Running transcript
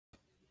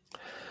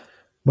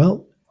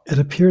Well, it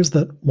appears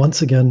that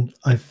once again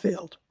I've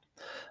failed.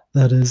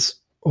 That is,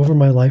 over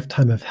my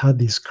lifetime, I've had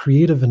these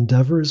creative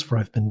endeavors where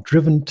I've been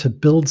driven to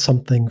build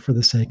something for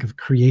the sake of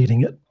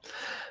creating it.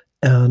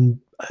 And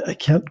I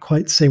can't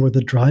quite say where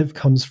the drive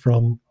comes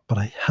from, but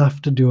I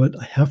have to do it.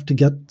 I have to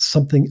get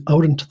something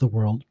out into the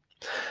world.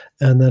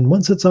 And then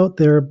once it's out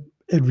there,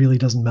 it really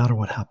doesn't matter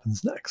what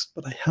happens next,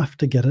 but I have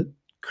to get it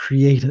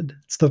created.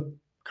 It's the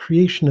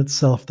creation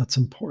itself that's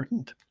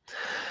important.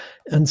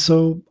 And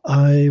so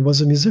I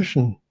was a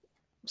musician,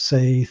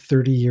 say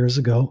 30 years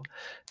ago,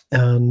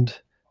 and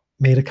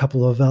made a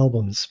couple of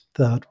albums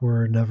that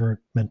were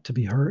never meant to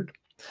be heard.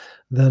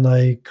 Then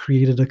I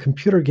created a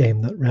computer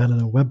game that ran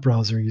in a web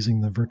browser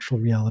using the virtual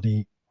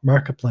reality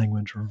markup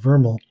language, or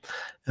VRML,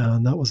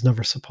 and that was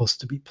never supposed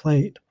to be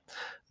played.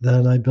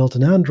 Then I built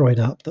an Android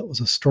app that was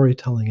a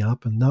storytelling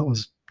app, and that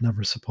was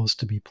never supposed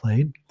to be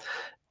played.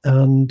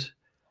 And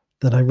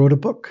then I wrote a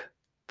book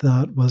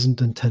that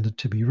wasn't intended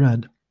to be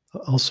read,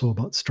 also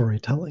about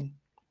storytelling.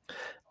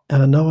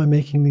 And now I'm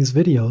making these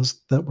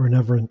videos that were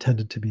never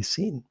intended to be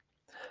seen.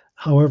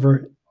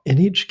 However, in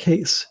each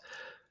case,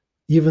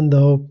 even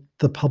though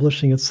the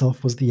publishing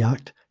itself was the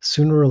act,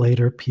 sooner or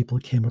later people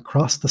came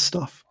across the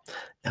stuff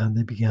and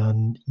they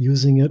began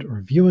using it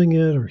or viewing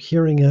it or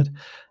hearing it.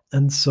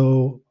 And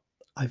so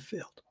I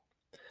failed.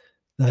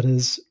 That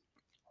is,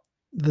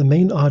 the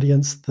main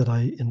audience that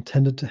I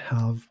intended to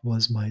have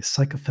was my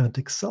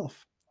sycophantic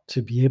self,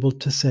 to be able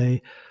to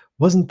say,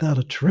 wasn't that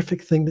a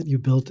terrific thing that you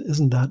built?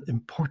 Isn't that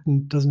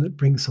important? Doesn't it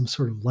bring some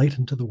sort of light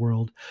into the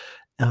world?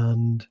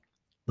 And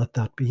let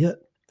that be it.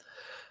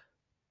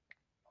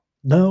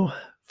 Now,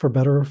 for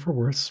better or for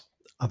worse,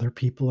 other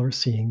people are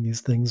seeing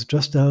these things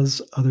just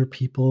as other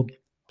people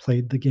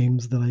played the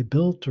games that I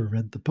built or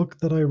read the book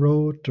that I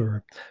wrote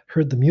or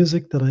heard the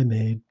music that I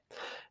made.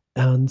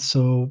 And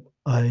so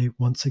I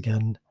once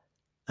again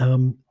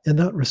am, in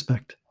that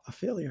respect, a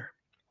failure.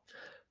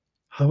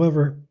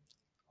 However,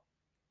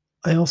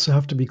 I also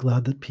have to be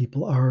glad that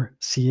people are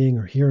seeing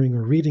or hearing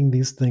or reading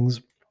these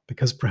things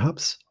because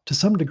perhaps to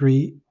some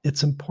degree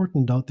it's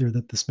important out there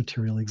that this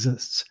material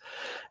exists.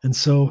 And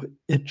so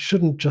it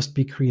shouldn't just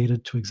be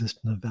created to exist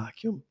in a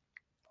vacuum.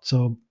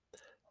 So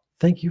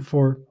thank you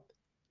for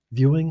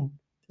viewing,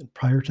 and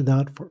prior to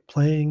that, for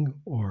playing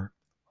or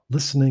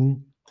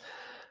listening.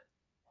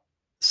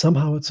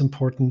 Somehow it's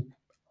important.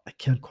 I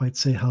can't quite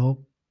say how,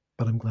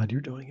 but I'm glad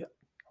you're doing it.